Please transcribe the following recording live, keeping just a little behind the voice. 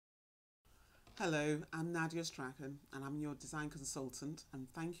Hello, I'm Nadia Strachan and I'm your design consultant, and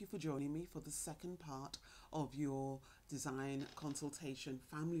thank you for joining me for the second part of your design consultation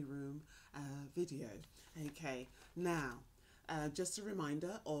family room video. Okay, now just a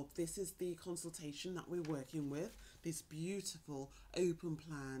reminder of this is the consultation that we're working with, this beautiful open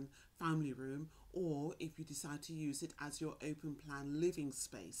plan family room, or if you decide to use it as your open plan living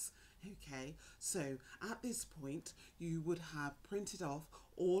space. Okay, so at this point you would have printed off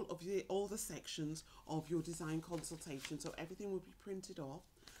all the sections of your design consultation, so everything would be printed off,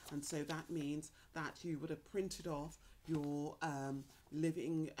 and so that means that you would have printed off your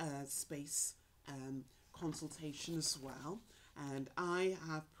living space consultation as well. And I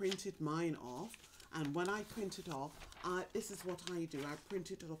have printed mine off, and when I print it off, this is what I do. I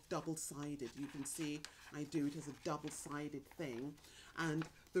print it off double-sided. You can see I do it as a double-sided thing. And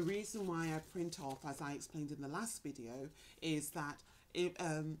the reason why I print off, as I explained in the last video, is that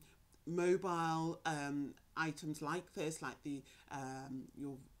mobile items like this, like the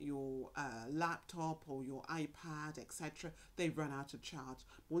your laptop or your iPad, etc., they run out of charge.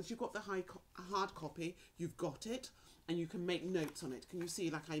 Once you've got the hard copy, you've got it, and you can make notes on it. Can you see,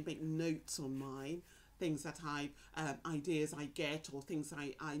 like, I make notes on mine, things that ideas I get, or things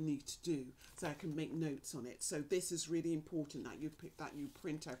I need to do, so I can make notes on it. So this is really important that you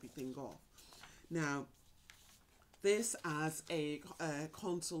print everything off. Now, this as a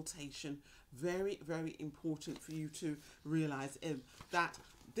consultation, very, very important for you to realize that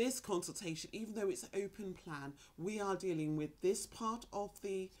this consultation, even though it's open plan, we are dealing with this part of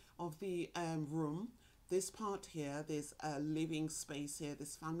the room. This part here, there's a living space here,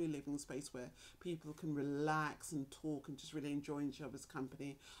 this family living space where people can relax and talk and just really enjoy each other's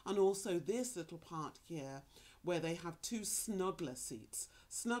company. And also this little part here where they have two snuggler seats.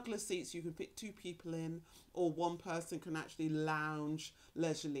 Snuggler seats you can fit two people in, or one person can actually lounge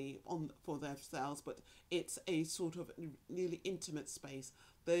leisurely for themselves, but it's a sort of nearly intimate space.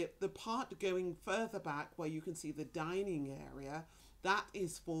 The part going further back where you can see the dining area, that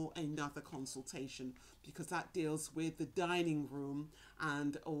is for another consultation, because that deals with the dining room,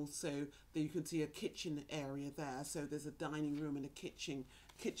 and also you can see a kitchen area there. So there's a dining room and a kitchen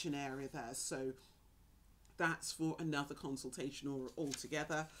area there. So that's for another consultation or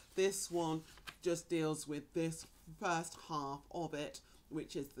altogether. This one just deals with this first half of it,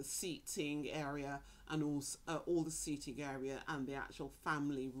 which is the seating area, and also all the seating area and the actual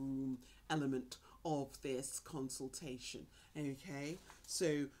family room element of this consultation. Okay,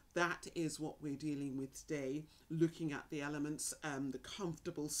 so that is what we're dealing with today, looking at the elements, the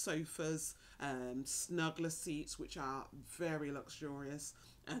comfortable sofas, snuggler seats, which are very luxurious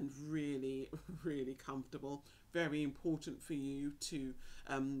and really, really comfortable. Very important for you to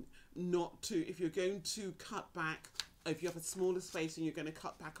not to, if you're going to cut back, if you have a smaller space and you're going to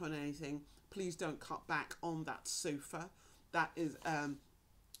cut back on anything, please don't cut back on that sofa. That is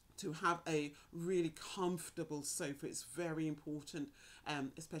to have a really comfortable sofa. It's very important,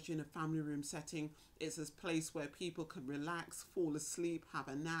 especially in a family room setting. It's a place where people can relax, fall asleep, have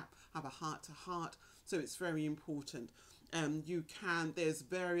a nap, have a heart-to-heart. So it's very important. There's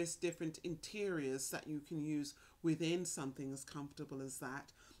various different interiors that you can use within something as comfortable as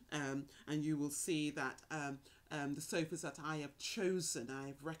that. And you will see that the sofas that I have chosen,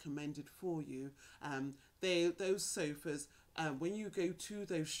 I've recommended for you, those sofas, when you go to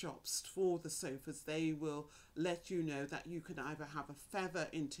those shops for the sofas, they will let you know that you can either have a feather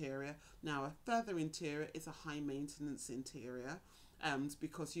interior. Now, a feather interior is a high maintenance interior,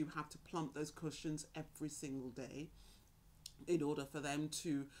 because you have to plump those cushions every single day in order for them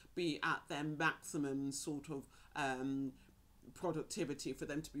to be at their maximum sort of productivity, for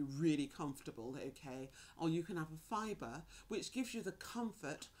them to be really comfortable. Okay, or you can have a fibre, which gives you the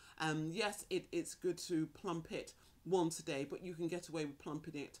comfort. Yes, it's good to plump it once a day, but you can get away with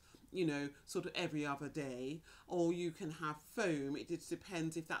plumping it, you know, sort of every other day. Or you can have foam. It just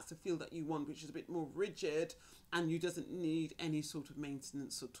depends if that's the feel that you want, which is a bit more rigid and you doesn't need any sort of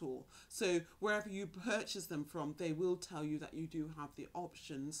maintenance at all. So wherever you purchase them from, they will tell you that you do have the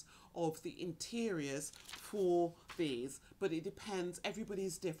options of the interiors for these, but it depends. Everybody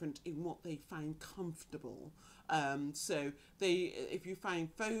is different in what they find comfortable. So if you find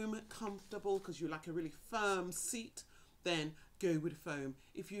foam comfortable because you like a really firm seat, then go with foam.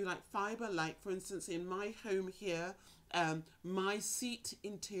 If you like fibre, like for instance in my home here, my seat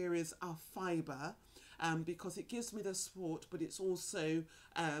interiors are fibre, because it gives me the support, but it's also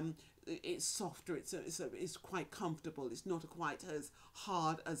it's softer. It's quite comfortable. It's not quite as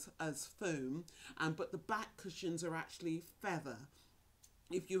hard as foam, but the back cushions are actually feather.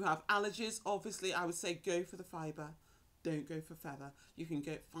 If you have allergies, obviously I would say go for the fibre. don't go for feather. You can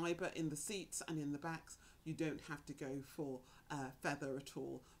get fibre in the seats and in the backs. You don't have to go for feather at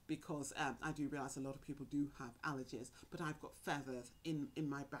all, because I do realise a lot of people do have allergies, but I've got feathers in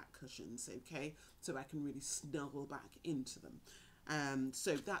my back cushions, okay, so I can really snuggle back into them.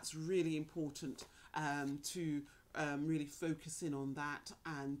 So that's really important to really focus in on that,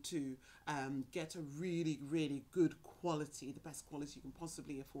 and to get a really, really good quality, the best quality you can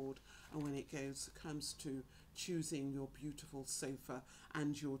possibly afford. And when it comes to choosing your beautiful sofa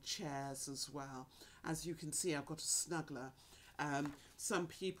and your chairs as well, as you can see, I've got a snuggler. Some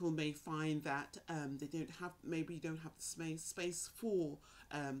people may find that they maybe don't have the space for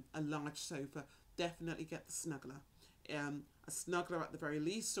a large sofa. Definitely get the snuggler. A snuggler at the very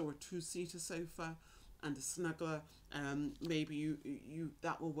least, or a two-seater sofa, and a snuggler, maybe you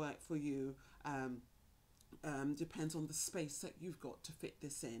that will work for you. Depends on the space that you've got to fit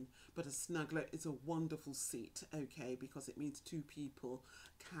this in, but a snuggler is a wonderful seat, okay, because it means two people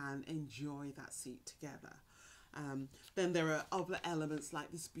can enjoy that seat together. Then there are other elements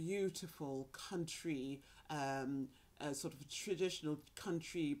like this beautiful country, sort of a traditional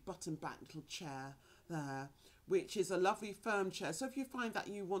country button back little chair there, which is a lovely firm chair. So if you find that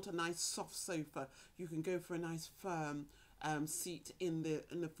you want a nice soft sofa, you can go for a nice firm seat in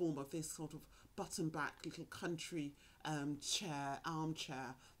the form of this sort of button back little country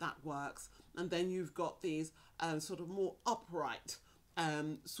armchair. That works. And then you've got these sort of more upright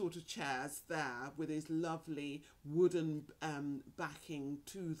sort of chairs there with this lovely wooden backing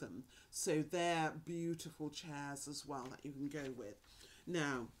to them. So they're beautiful chairs as well that you can go with.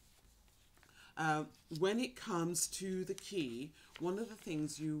 Now, when it comes to the key, one of the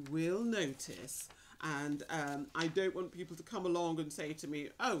things you will notice, and I don't want people to come along and say to me,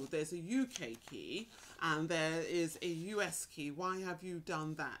 oh, there's a UK key and there is a US key. Why have you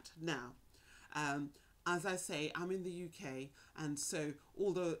done that? Now, as I say, I'm in the UK, and so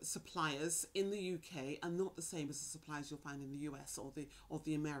all the suppliers in the UK are not the same as the suppliers you'll find in the US or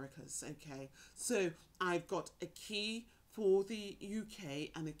the Americas, okay? So I've got a key for the UK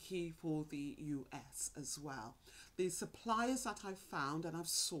and a key for the US as well. The suppliers that I've found and I've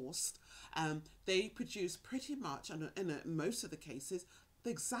sourced, they produce pretty much, and in most of the cases,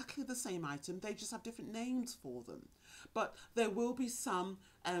 exactly the same item. They just have different names for them. But there will be some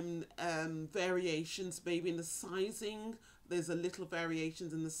variations, maybe in the sizing. There's a little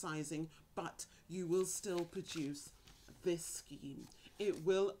variations in the sizing, but you will still produce this scheme. It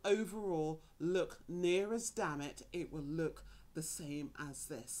will overall look near as damn it will look the same as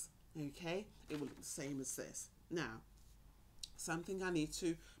this, okay? It will look the same as this. Now, something I need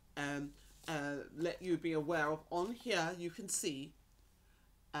to let you be aware of. On here, you can see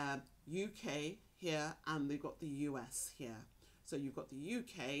UK here, and they've got the US here. So you've got the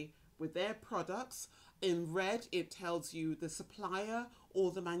UK with their products. In red, it tells you the supplier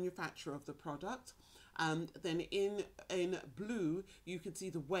or the manufacturer of the product. And then in blue, you can see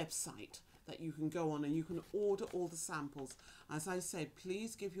the website that you can go on, and you can order all the samples. As I said,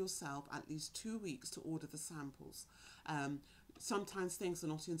 please give yourself at least 2 weeks to order the samples. Sometimes things are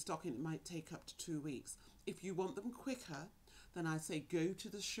not in stock and it might take up to 2 weeks. If you want them quicker, then I say go to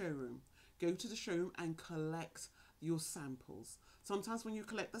the showroom. Go to the showroom and collect your samples. Sometimes when you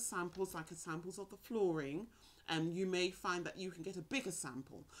collect the samples, like the samples of the flooring, you may find that you can get a bigger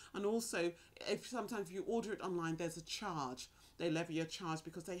sample. And also, sometimes if you order it online, there's a charge. They levy a charge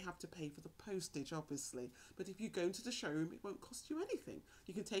because they have to pay for the postage, obviously. But if you go into the showroom, it won't cost you anything.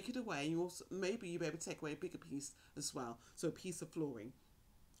 You can take it away, and you also, maybe you'll be able to take away a bigger piece as well. So a piece of flooring.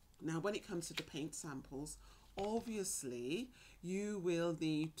 Now, when it comes to the paint samples, obviously, you will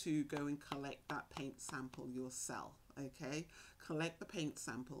need to go and collect that paint sample yourself, okay? Collect the paint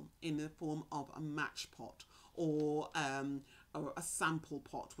sample in the form of a match pot or a sample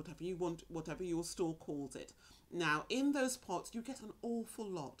pot, whatever you want, whatever your store calls it. Now, in those pots, you get an awful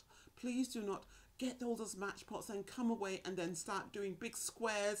lot. Please do not get all those match pots and come away and then start doing big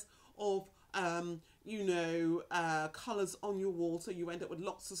squares of colours on your wall, so you end up with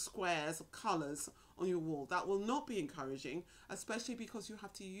lots of squares of colours on your wall. That will not be encouraging, especially because you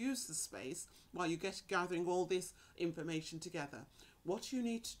have to use the space while you get gathering all this information together. What you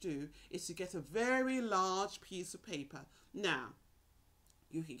need to do is to get a very large piece of paper. Now,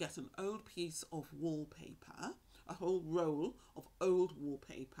 you can get an old piece of wallpaper, a whole roll of old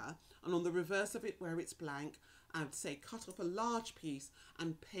wallpaper, and on the reverse of it where it's blank, I'd say cut off a large piece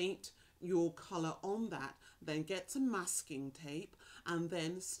and paint your colour on that, then get some masking tape and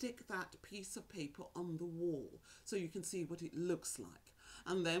then stick that piece of paper on the wall so you can see what it looks like.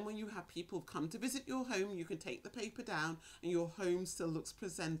 And then when you have people come to visit your home, you can take the paper down and your home still looks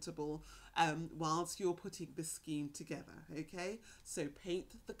presentable whilst you're putting the scheme together. Okay, so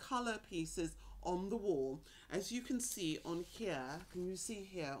paint the colour pieces on the wall. As you can see on here, can you see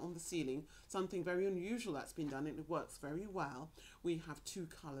here on the ceiling, something very unusual that's been done and it works very well. We have two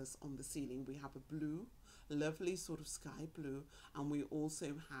colours on the ceiling. We have a blue, lovely sort of sky blue, and we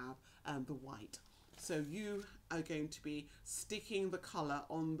also have the white. So you are going to be sticking the colour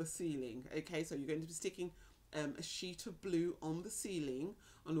on the ceiling. Okay, so you're going to be sticking a sheet of blue on the ceiling,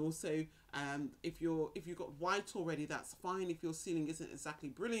 and also if you've got white already, that's fine. If your ceiling isn't exactly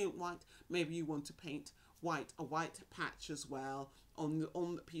brilliant white, maybe you want to paint a white patch as well on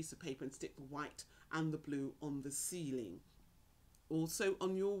the piece of paper and stick the white and the blue on the ceiling. Also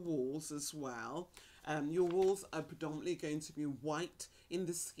on your walls as well, your walls are predominantly going to be white in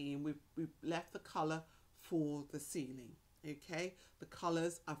the scheme. We've left the colour for the ceiling. Okay, the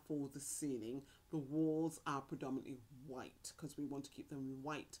colours are for the ceiling. The walls are predominantly white because we want to keep them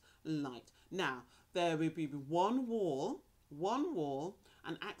white light. Now there will be one wall,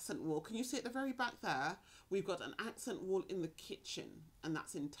 an accent wall. Can you see at the very back there? We've got an accent wall in the kitchen, and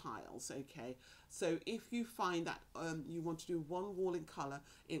that's in tiles. Okay, so if you find that you want to do one wall in colour,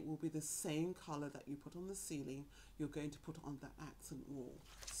 it will be the same colour that you put on the ceiling, you're going to put on that accent wall.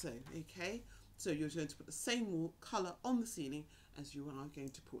 So okay, so you're going to put the same colour on the ceiling as you are going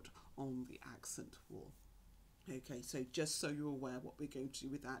to put on the accent wall. Okay, so just so you're aware what we're going to do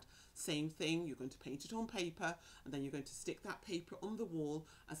with that. Same thing, you're going to paint it on paper, and then you're going to stick that paper on the wall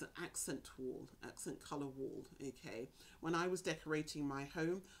as an accent colour wall. Okay, when I was decorating my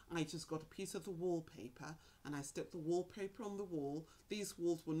home, I just got a piece of the wallpaper and I stuck the wallpaper on the wall. These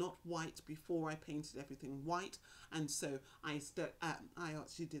walls were not white before I painted everything white, and so I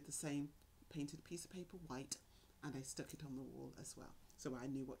actually did the same, painted a piece of paper white and I stuck it on the wall as well, so I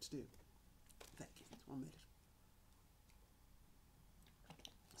knew what to do. Thank you. 1 minute.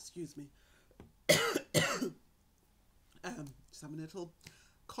 Excuse me. Just having a little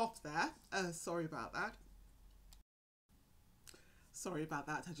cough there. Sorry about that. Sorry about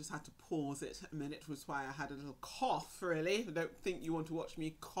that. I just had to pause it a minute, which is why I had a little cough, really. I don't think you want to watch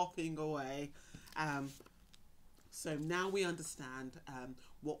me coughing away. So now we understand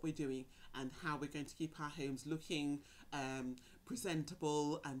what we're doing and how we're going to keep our homes looking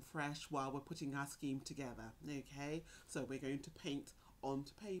presentable and fresh while we're putting our scheme together. Okay, so we're going to paint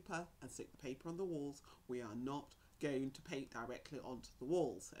onto paper and stick the paper on the walls. We are not going to paint directly onto the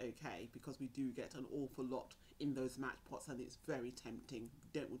walls, okay, because we do get an awful lot in those match pots and it's very tempting.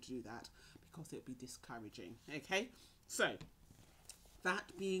 We don't want to do that because it'll be discouraging. Okay, so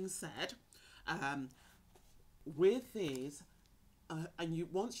that being said, with these and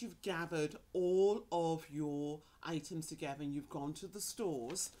once you've gathered all of your items together and you've gone to the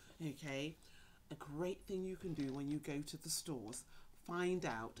stores, okay, a great thing you can do when you go to the stores, find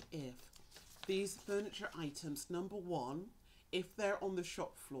out if these furniture items, number one, if they're on the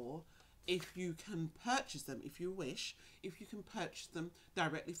shop floor, if you can purchase them, if you wish, if you can purchase them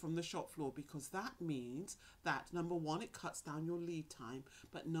directly from the shop floor, because that means that number one, it cuts down your lead time,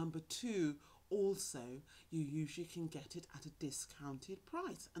 but number two, also you usually can get it at a discounted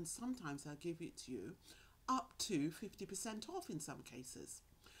price, and sometimes they'll give it to you up to 50% off in some cases.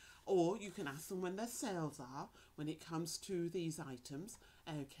 Or you can ask them when their sales are, when it comes to these items,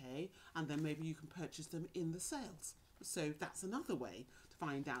 okay, and then maybe you can purchase them in the sales. So that's another way to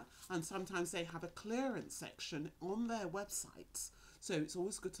find out. And sometimes they have a clearance section on their websites, so it's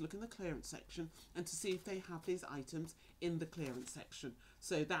always good to look in the clearance section and to see if they have these items in the clearance section.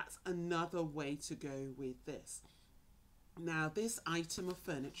 So that's another way to go with this. Now this item of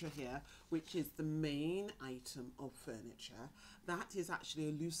furniture here, which is the main item of furniture, that is actually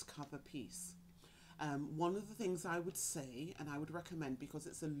a loose cover piece. One of the things I would say, and I would recommend, because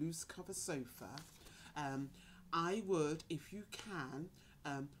it's a loose cover sofa, I would, if you can,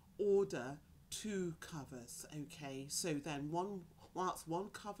 order 2 covers, okay? So then whilst one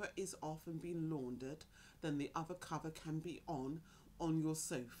cover is off and being laundered, then the other cover can be on your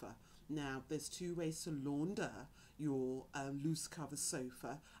sofa. Now, there's 2 ways to launder your loose cover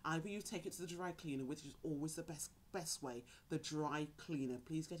sofa. Either you take it to the dry cleaner, which is always the best way, the dry cleaner.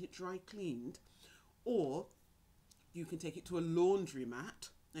 Please get it dry cleaned. Or you can take it to a laundromat,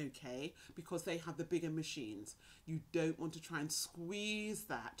 okay, because they have the bigger machines. You don't want to try and squeeze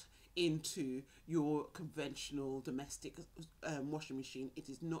that into your conventional domestic washing machine. It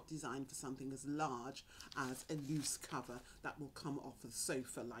is not designed for something as large as a loose cover that will come off a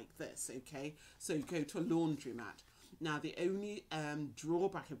sofa like this, okay? So you go to a laundromat. Now, the only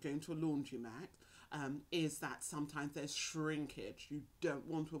drawback of going to a laundromat is that sometimes there's shrinkage. You don't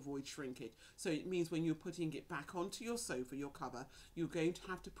want to avoid shrinkage. So it means when you're putting it back onto your sofa, your cover, you're going to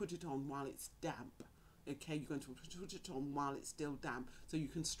have to put it on while it's damp. Okay, you're going to put it on while it's still damp so you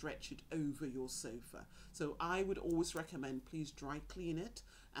can stretch it over your sofa. So I would always recommend, please dry clean it,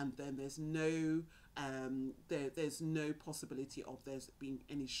 and then there's no there's no possibility of there's being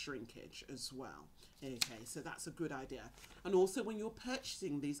any shrinkage as well. Okay, so that's a good idea. And also, when you're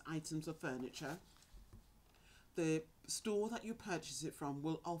purchasing these items of furniture, the store that you purchase it from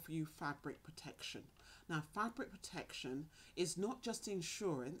will offer you fabric protection. Now, fabric protection is not just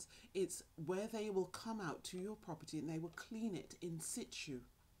insurance, it's where they will come out to your property and they will clean it in situ.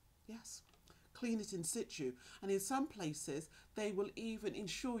 Yes, clean it in situ. And in some places, they will even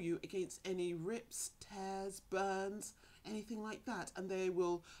insure you against any rips, tears, burns, anything like that. And they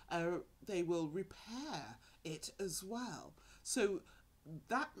will repair it as well. So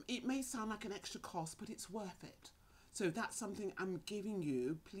that, it may sound like an extra cost, but it's worth it. So that's something I'm giving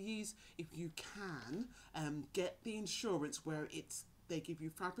you. Please, if you can, get the insurance where they give you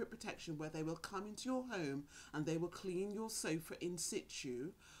fabric protection, where they will come into your home and they will clean your sofa in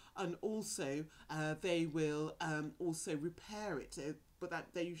situ, and also they will also repair it. But that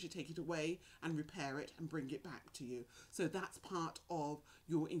they usually take it away and repair it and bring it back to you. So that's part of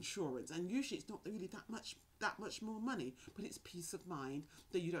your insurance, and usually it's not really that much more money, but it's peace of mind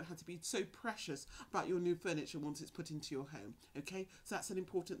that you don't have to be so precious about your new furniture once it's put into your home. Okay, so that's an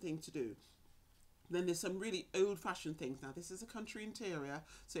important thing to do. Then there's some really old-fashioned things. Now, this is a country interior,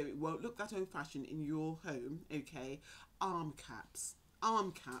 so it won't look that old-fashioned in your home. Okay, arm caps.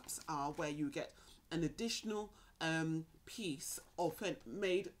 Arm caps are where you get an additional piece of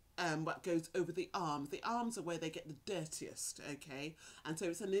made what goes over the arms. The arms are where they get the dirtiest, okay? And so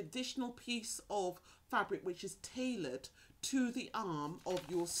it's an additional piece of fabric which is tailored to the arm of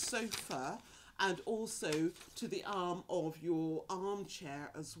your sofa and also to the arm of your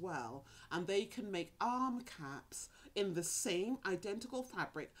armchair as well. And they can make arm caps in the same identical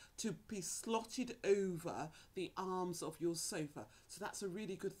fabric to be slotted over the arms of your sofa. So that's a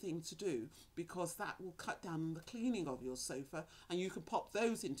really good thing to do, because that will cut down on the cleaning of your sofa, and you can pop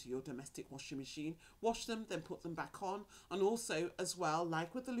those into your domestic washing machine, wash them, then put them back on. And also as well,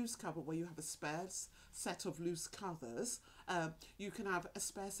 like with the loose cover where you have a spare set of loose covers, you can have a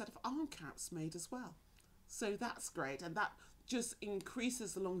spare set of arm caps made as well. So that's great, and that just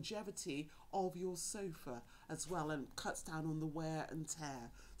increases the longevity of your sofa as well and cuts down on the wear and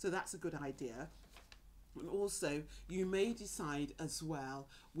tear. So that's a good idea. And also, you may decide as well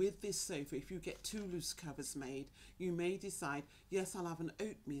with this sofa, if you get 2 loose covers made, you may decide, yes, I'll have an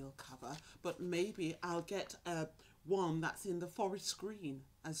oatmeal cover, but maybe I'll get one that's in the forest green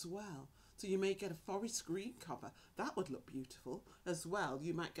as well. So you may get a forest green cover. That would look beautiful as well.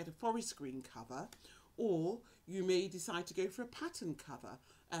 You might get a forest green cover, or you may decide to go for a pattern cover.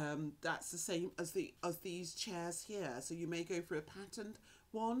 That's the same as these chairs here. So you may go for a patterned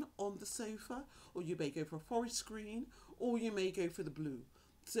one on the sofa, or you may go for a forest green, or you may go for the blue.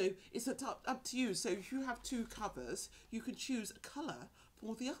 So it's up to you. So if you have 2 covers, you can choose a colour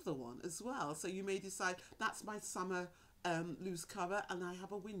for the other one as well. So you may decide, that's my summer loose cover, and I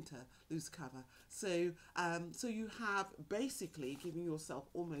have a winter loose cover. So so you have basically giving yourself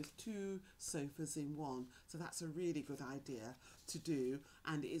almost 2 sofas in one. So that's a really good idea to do,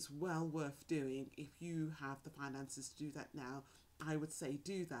 and it's well worth doing. If you have the finances to do that now, I would say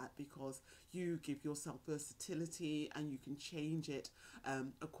do that, because you give yourself versatility and you can change it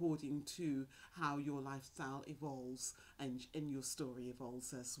according to how your lifestyle evolves and your story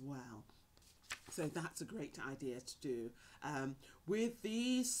evolves as well. So that's a great idea to do. With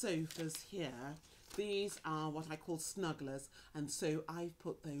these sofas here, these are what I call snugglers, and so I've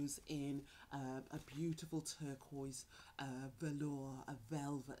put those in a beautiful turquoise velour, a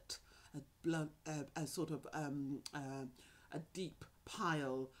velvet, a sort of a deep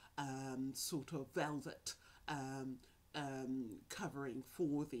pile sort of velvet covering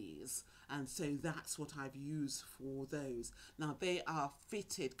for these, and so that's what I've used for those. Now they are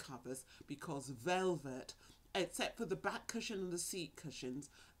fitted covers, because velvet, except for the back cushion and the seat cushions,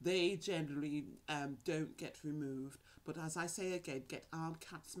 they generally don't get removed. But as I say again, get arm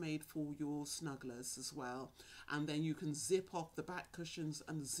caps made for your snugglers as well, and then you can zip off the back cushions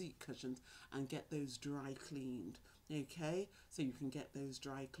and the seat cushions and get those dry cleaned. Okay, so you can get those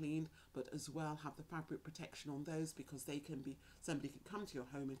dry cleaned, but as well have the fabric protection on those, because they can be, somebody can come to your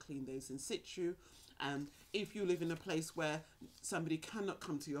home and clean those in situ. And if you live in a place where somebody cannot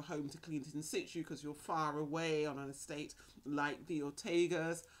come to your home to clean it in situ because you're far away on an estate like the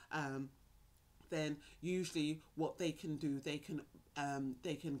Ortegas, then usually what they can do, they can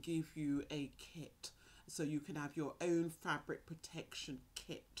give you a kit, so you can have your own fabric protection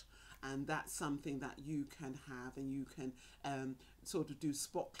kit, and that's something that you can have, and you can sort of do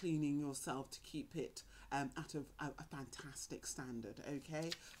spot cleaning yourself to keep it at a fantastic standard. Okay,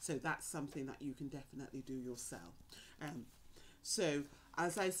 so that's something that you can definitely do yourself. So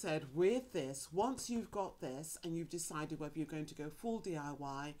as I said, with this, once you've got this and you've decided whether you're going to go full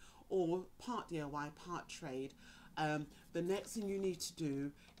DIY or part DIY, part trade, the next thing you need to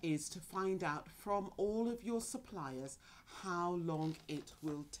do is to find out from all of your suppliers how long it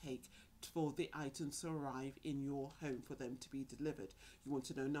will take for the items to arrive in your home, for them to be delivered. You want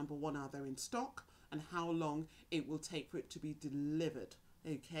to know, number one, are they in stock, and how long it will take for it to be delivered.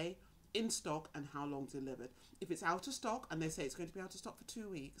 Okay, in stock and how long delivered. If it's out of stock and they say it's going to be out of stock for 2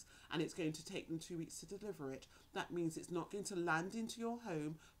 weeks and it's going to take them 2 weeks to deliver it, that means it's not going to land into your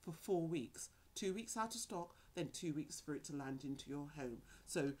home for 4 weeks. 2 weeks out of stock, then 2 weeks for it to land into your home.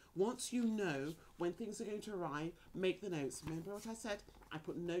 So once you know when things are going to arrive, make the notes. Remember what I said? I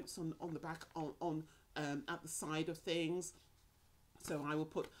put notes on the back, on at the side of things. So I will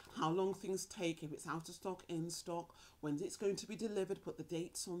put how long things take, if it's out of stock, in stock, when it's going to be delivered, put the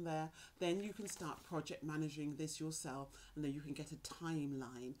dates on there. Then you can start project managing this yourself, and then you can get a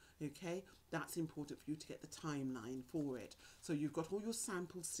timeline, okay? That's important for you to get the timeline for it. So you've got all your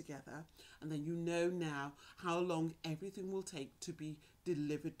samples together, and then you know now how long everything will take to be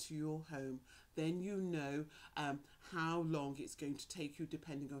delivered to your home. Then you know how long it's going to take you,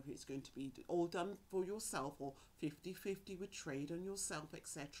 depending on if it's going to be all done for yourself or 50-50 with trade on yourself,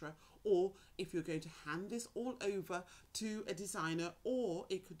 etc. Or if you're going to hand this all over to a designer, or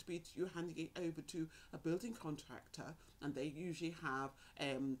it could be you handing it over to a building contractor, and they usually have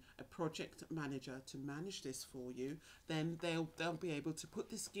a project manager to manage this for you. Then they'll be able to put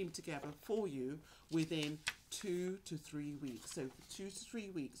this scheme together for you within 2 to 3 weeks. So for 2 to 3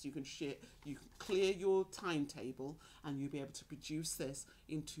 weeks, you can clear your timetable, and you'll be able to produce this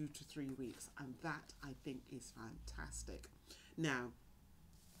in 2 to 3 weeks. And that, I think, is fantastic. Now,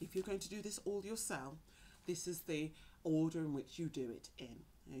 if you're going to do this all yourself, this is the order in which you do it in.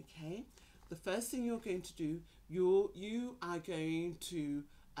 Okay, the first thing you're going to do, you are going to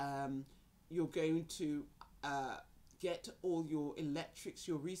get all your electrics,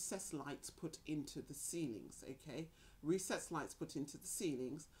 your recessed lights put into the ceilings. Okay, recessed lights put into the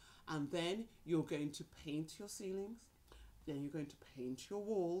ceilings, and then you're going to paint your ceilings. Then you're going to paint your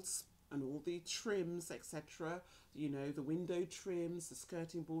walls and all the trims, etc. You know, the window trims, the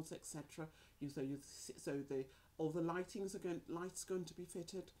skirting boards, etc. All the lights are going to be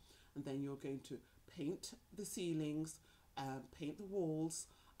fitted, and then you're going to paint the ceilings, paint the walls,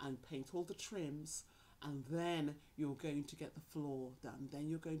 and paint all the trims. And then you're going to get the floor done. Then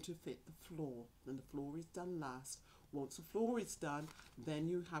you're going to fit the floor, and the floor is done last. Once the floor is done, then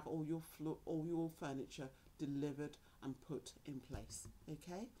you have all your furniture delivered and put in place.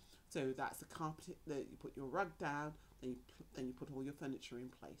 Okay, so that's the carpet. You put your rug down, then you put all your furniture in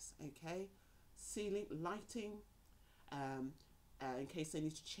place. Okay, ceiling lighting. In case they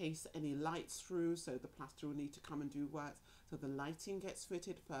need to chase any lights through, so the plasterer will need to come and do work. So the lighting gets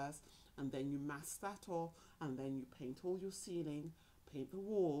fitted first, and then you mask that off, and then you paint all your ceiling, paint the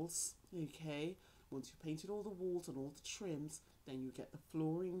walls. Okay, once you've painted all the walls and all the trims, then you get the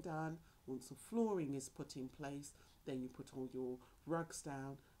flooring done. Once the flooring is put in place, then you put all your rugs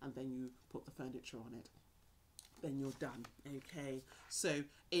down, and then you put the furniture on it. Then you're done. Okay, so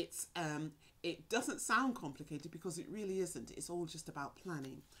it doesn't sound complicated, because it really isn't. It's all just about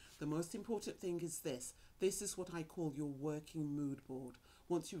planning. The most important thing is this. This is what I call your working mood board.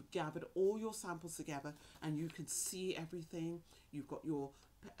 Once you've gathered all your samples together and you can see everything, you've got your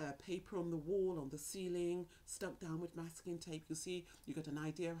paper on the wall, on the ceiling, stuck down with masking tape. You see, you got an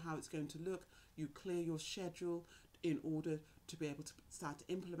idea of how it's going to look. You clear your schedule in order to be able to start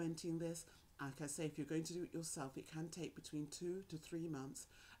implementing this. Like I say, if you're going to do it yourself, it can take between 2 to 3 months,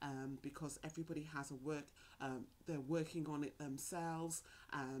 because everybody has they're working on it themselves.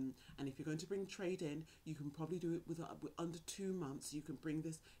 And if you're going to bring trade in, you can probably do it with under 2 months. You can bring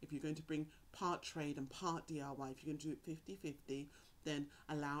this, if you're going to bring part trade and part DIY, if you're going to do it 50-50, then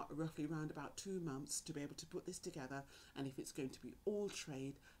allow roughly around about 2 months to be able to put this together. And if it's going to be all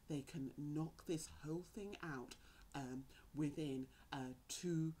trade, they can knock this whole thing out within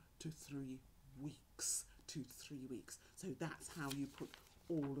 2 to 3 weeks. 2 to 3 weeks. So that's how you put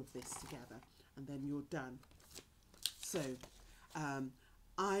all of this together, and then you're done. So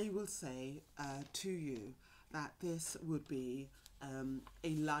I will say to you that this would be a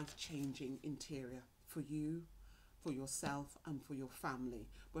life-changing interior for you, for yourself and for your family,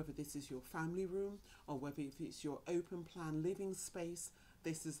 whether this is your family room or whether if it's your open plan living space.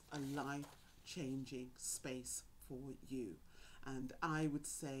 This is a life-changing space for you. And I would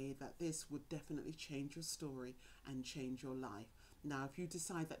say that this would definitely change your story and change your life. Now, if you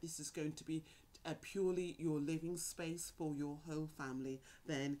decide that this is going to be purely your living space for your whole family,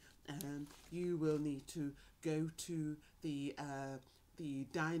 then you will need to go to the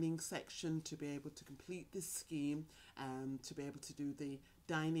dining section to be able to complete this scheme, to be able to do the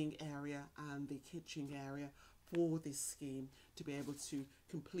dining area and the kitchen area for this scheme, to be able to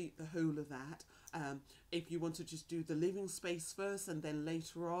complete the whole of that. If you want to just do the living space first and then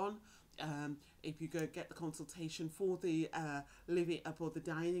later on, if you go get the consultation for the living for the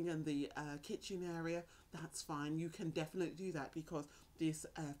dining and the kitchen area, that's fine. You can definitely do that, because this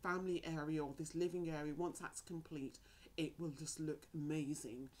family area or this living area, once that's complete, it will just look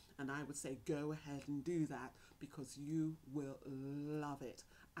amazing. And I would say go ahead and do that, because you will love it,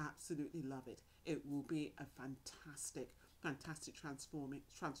 absolutely love it. It will be a fantastic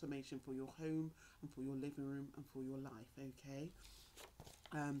transformation for your home and for your living room and for your life. Okay.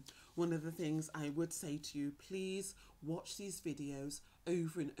 One of the things I would say to you, please watch these videos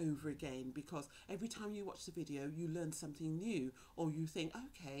over and over again, because every time you watch the video you learn something new, or you think,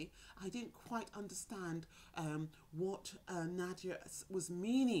 okay, I didn't quite understand what Nadia was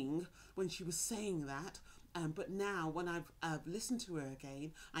meaning when she was saying that, but now when I've listened to her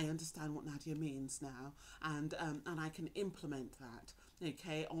again, I understand what Nadia means now, and I can implement that.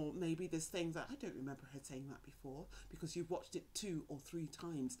 Okay, or maybe there's things that I don't remember her saying that before, because you've watched it 2 or 3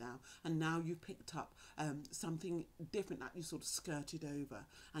 times now, and now you've picked up something different that you sort of skirted over,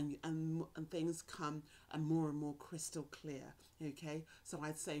 and things come more and more crystal clear. Okay, so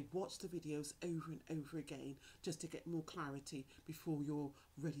I'd say watch the videos over and over again just to get more clarity before you're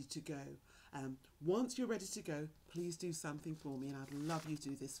ready to go. Once you're ready to go, please do something for me, and I'd love you to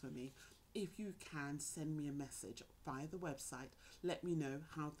do this for me. If you can, send me a message via the website. Let me know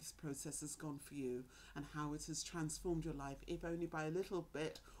how this process has gone for you and how it has transformed your life, if only by a little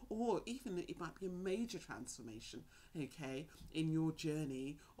bit, or even it might be a major transformation, okay, in your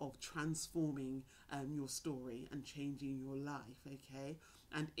journey of transforming your story and changing your life, okay.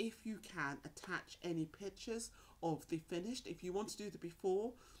 And if you can, attach any pictures of the finished. If you want to do the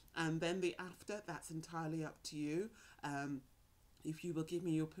before and then the after, that's entirely up to you. If you will give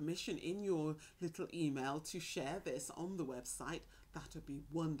me your permission in your little email to share this on the website, that would be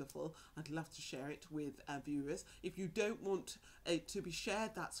wonderful. I'd love to share it with viewers. If you don't want it to be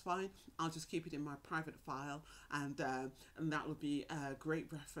shared, that's fine. I'll just keep it in my private file, and that would be a great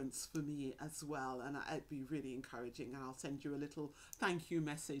reference for me as well, and it'd be really encouraging, and I'll send you a little thank you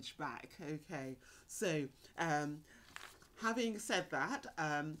message back. Okay, so having said that,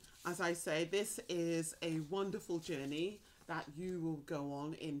 as I say, this is a wonderful journey that you will go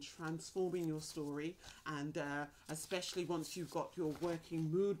on in transforming your story, and especially once you've got your working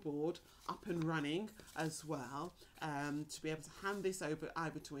mood board up and running as well, to be able to hand this over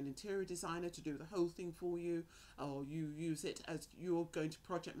either to an interior designer to do the whole thing for you, or you use it as you're going to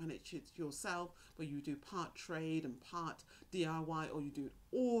project manage it yourself, where you do part trade and part DIY, or you do it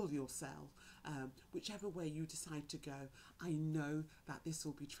all yourself. Whichever way you decide to go, I know that this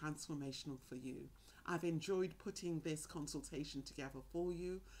will be transformational for you. I've enjoyed putting this consultation together for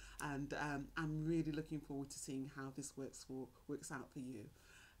you, and I'm really looking forward to seeing how this works out for you.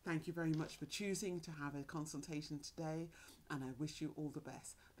 Thank you very much for choosing to have a consultation today, and I wish you all the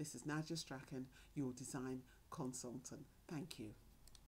best. This is Nadia Strachan, your design consultant. Thank you.